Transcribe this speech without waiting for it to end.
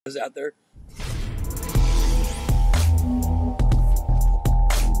out there.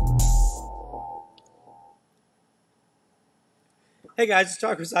 Hey guys, it's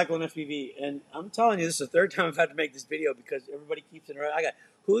Tarek with Cyclone FPV, and I'm telling you, this is the third time I've had to make this video because everybody keeps interrupting. I got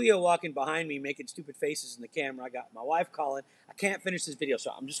Julio walking behind me making stupid faces in the camera. I got my wife calling. I can't finish this video,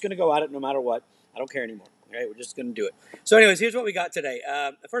 so I'm just going to go at it no matter what. I don't care anymore. Okay, we're just going to do it. So anyways, here's what we got today.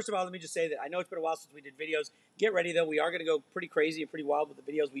 First of all, let me just say that I know it's been a while since we did videos. Get ready, though. We are going to go pretty crazy and pretty wild with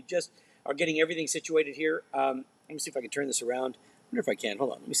the videos. We just are getting everything situated here. Let me see if I can turn this around. I wonder if I can.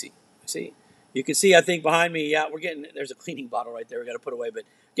 Hold on. Let me see. See? You can see, I think, behind me, yeah, we're getting, there's a cleaning bottle right there we got to put away, but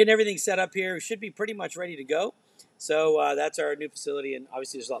getting everything set up here. We should be pretty much ready to go. So that's our new facility, and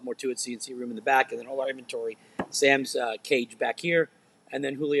obviously there's a lot more to it, so you can see room in the back, and then all our inventory. Sam's cage back here, and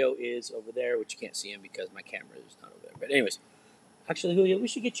then Julio is over there, which you can't see him because my camera is not over there. But anyways, actually, Julio, we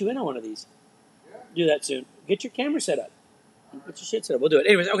should get you in on one of these. Yeah. Do that soon. Get your camera set up. Get your shit set up. We'll do it.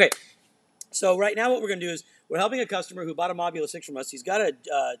 Anyways, okay. So right now what we're going to do is we're helping a customer who bought a Mobula 6 from us. He's got a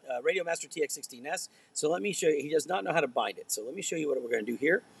Radiomaster TX16S. So let me show you. He does not know how to bind it. So let me show you what we're going to do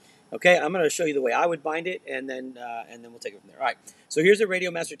here. Okay, I'm going to show you the way I would bind it, and then we'll take it from there. All right, so here's a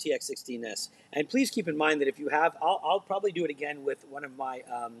Radiomaster TX16S. And please keep in mind that if you have, I'll probably do it again with one of my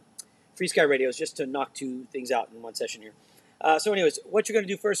FrSky radios just to knock two things out in one session here. So anyways, what you're going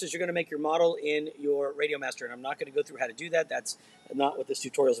to do first is you're going to make your model in your Radiomaster, and I'm not going to go through how to do that. That's not what this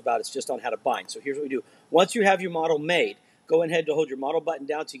tutorial is about. It's just on how to bind. So here's what we do. Once you have your model made, go ahead to hold your model button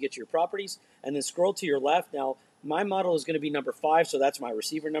down to get to your properties, and then scroll to your left. Now, my model is going to be number 5, so that's my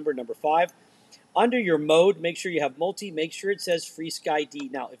receiver number 5. Under your mode, make sure you have multi. Make sure it says FrSky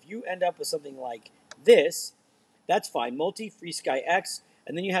D. Now, if you end up with something like this, that's fine. Multi, FrSky X,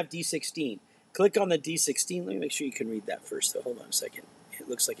 and then you have D16. Click on the D16. Let me make sure you can read that first, though. Hold on a second. It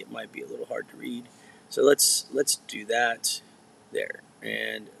looks like it might be a little hard to read. So let's do that there.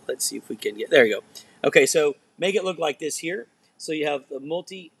 And let's see if we can get, there you go. Okay, so make it look like this here. So you have the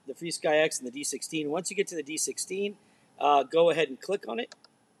multi, the FrSky X, and the D16. Once you get to the D16, go ahead and click on it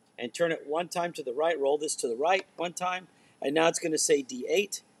and turn it one time to the right. Roll this to the right one time. And now it's going to say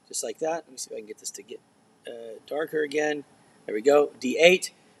D8, just like that. Let me see if I can get this to get darker again. There we go,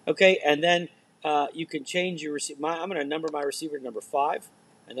 D8. Okay, and then you can change your receiver. I'm going to number my receiver to number 5.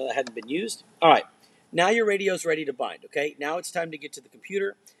 I know that hadn't been used. All right, now your radio's ready to bind, okay? Now it's time to get to the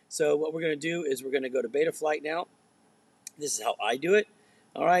computer. So what we're going to do is we're going to go to beta flight now. This is how I do it.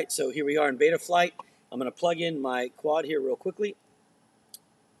 All right, so here we are in beta flight. I'm going to plug in my quad here real quickly.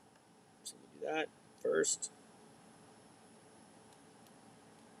 So we'll do that first.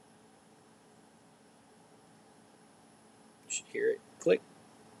 You should hear it click.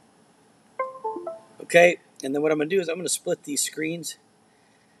 Okay, and then what I'm going to do is I'm going to split these screens.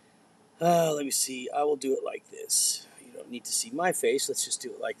 Let me see. I will do it like this. You don't need to see my face. Let's just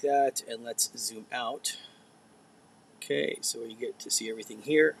do it like that, and let's zoom out. Okay, so you get to see everything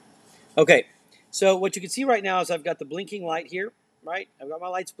here. Okay, so what you can see right now is I've got the blinking light here, right? I've got my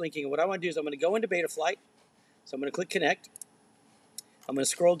lights blinking, and what I want to do is I'm going to go into beta flight. So I'm going to click connect. I'm going to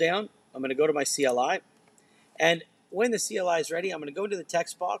scroll down. I'm going to go to my CLI, and when the CLI is ready, I'm going to go into the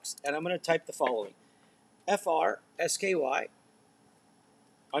text box, and I'm going to type the following. FrSky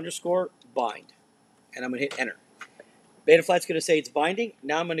 _bind, and I'm going to hit enter. Beta flight's going to say it's binding.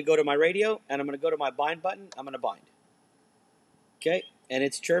 Now I'm going to go to my radio, and I'm going to go to my bind button. I'm going to bind. Okay, and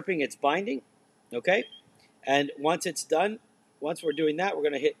it's chirping, it's binding. Okay, and once it's done, once we're doing that, we're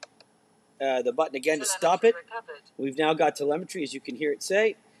going to hit the button again to stop it. We've now got telemetry, as you can hear it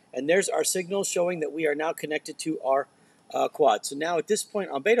say, and there's our signal showing that we are now connected to our quad. So now at this point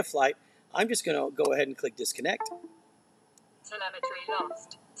on beta flight, I'm just going to go ahead and click disconnect. Telemetry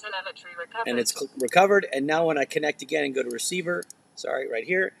lost. Telemetry recovered. And it's recovered. And now when I connect again and go to receiver, sorry, right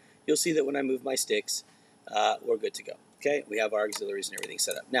here, you'll see that when I move my sticks, we're good to go. Okay, we have our auxiliaries and everything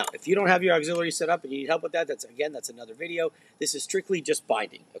set up. Now, if you don't have your auxiliaries set up and you need help with that, that's another video. This is strictly just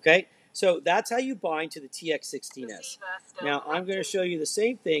binding. Okay, so that's how you bind to the TX16S. Now, I'm going to show you the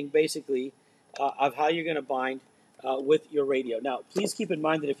same thing, basically, of how you're going to bind with your radio. Now, please keep in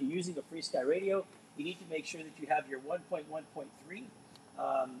mind that if you're using a FrSky radio, you need to make sure that you have your 1.1.3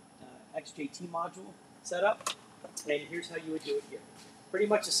 XJT module set up. And here's how you would do it here. Pretty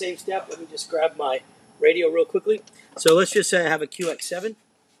much the same step. Let me just grab my radio real quickly. So let's just say I have a QX7.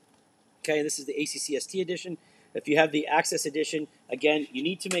 Okay, and this is the ACCST edition. If you have the Access edition, again, you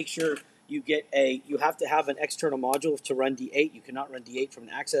need to make sure you have to have an external module to run D8. You cannot run D8 from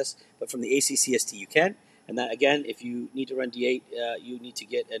the Access, but from the ACCST you can. And that, again, if you need to run D8, you need to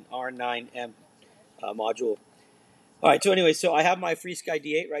get an R9M module. All right, so anyway, so I have my FrSky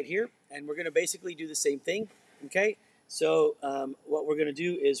D8 right here, and we're going to basically do the same thing, okay? So what we're going to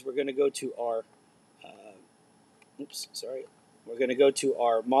do is we're going to go to our, we're going to go to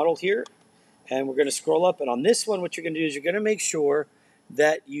our model here, and we're going to scroll up. And on this one, what you're going to do is you're going to make sure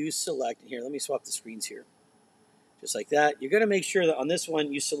that you select, here, let me swap the screens here, just like that. You're going to make sure that on this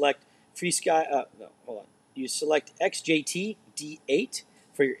one you select FrSky, no, hold on. You select XJT D8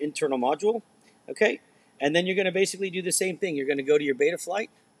 for your internal module, okay? And then you're going to basically do the same thing. You're going to go to your beta flight,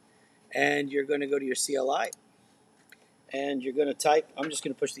 and you're going to go to your CLI, and you're going to type, I'm just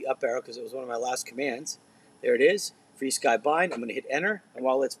going to push the up arrow because it was one of my last commands. There it is, FrSky bind. I'm going to hit enter, and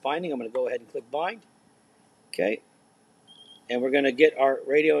while it's binding, I'm going to go ahead and click bind, okay? And we're going to get our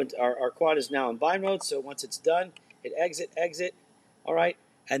radio, our quad is now in bind mode, so once it's done, hit exit, exit, all right?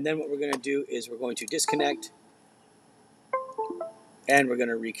 And then what we're going to do is we're going to disconnect, and we're going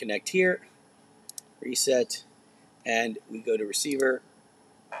to reconnect here, reset, and we go to receiver,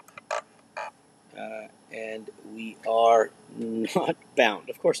 and we are not bound.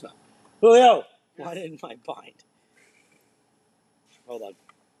 Of course not. Julio, why didn't I bind? Hold on.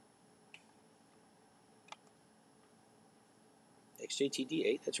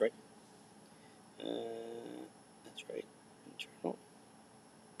 XJTD8, that's right. That's right. Internal.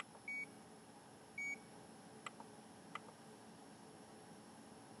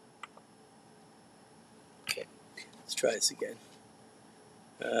 Okay, let's try this again.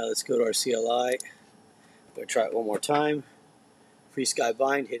 Let's go to our CLI. I'm going to try it one more time. FrSky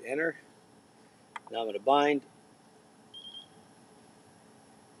bind, hit enter. Now I'm going to bind.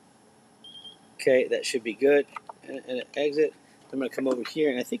 Okay, that should be good. And exit. I'm going to come over here,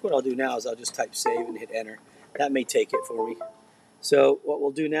 and I think what I'll do now is I'll just type save and hit enter. That may take it for me. So what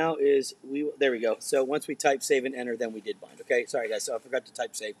we'll do now is, there we go. So once we type save and enter, then we did bind. Okay, sorry guys, so I forgot to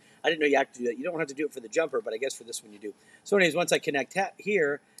type save. I didn't know you have to do that. You don't have to do it for the jumper, but I guess for this one you do. So anyways, once I connect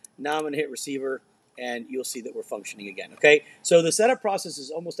here, now I'm going to hit receiver, and you'll see that we're functioning again. Okay, so the setup process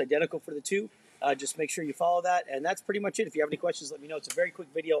is almost identical for the two. Just make sure you follow that, and that's pretty much it. If you have any questions, let me know. It's a very quick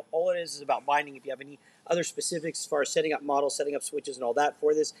video. All it is about binding. If you have any other specifics as far as setting up models, setting up switches, and all that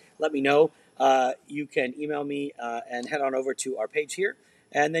for this, let me know. You can email me and head on over to our page here,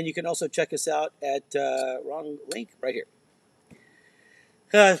 and then you can also check us out at wrong link right here.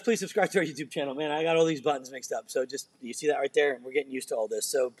 Please subscribe to our YouTube channel, man. I got all these buttons mixed up, so just you see that right there. We're getting used to all this,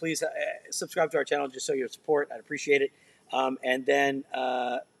 so please subscribe to our channel. Just show your support. I'd appreciate it. And then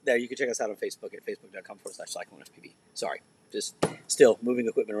there, you can check us out on Facebook at facebook.com/Cyclone FPV. Sorry, just still moving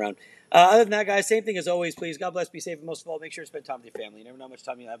equipment around. Other than that, guys, same thing as always. Please, God bless, be safe, and most of all, make sure to spend time with your family. You never know how much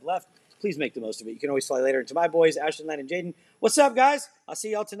time you have left. Please make the most of it. You can always fly later. And to my boys, Ashton, Len, and Jaden, what's up, guys? I'll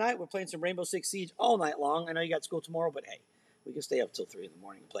see y'all tonight. We're playing some Rainbow Six Siege all night long. I know you got school tomorrow, but hey, we can stay up till 3 in the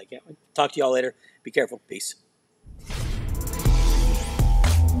morning and play, can't we? Talk to y'all later. Be careful. Peace.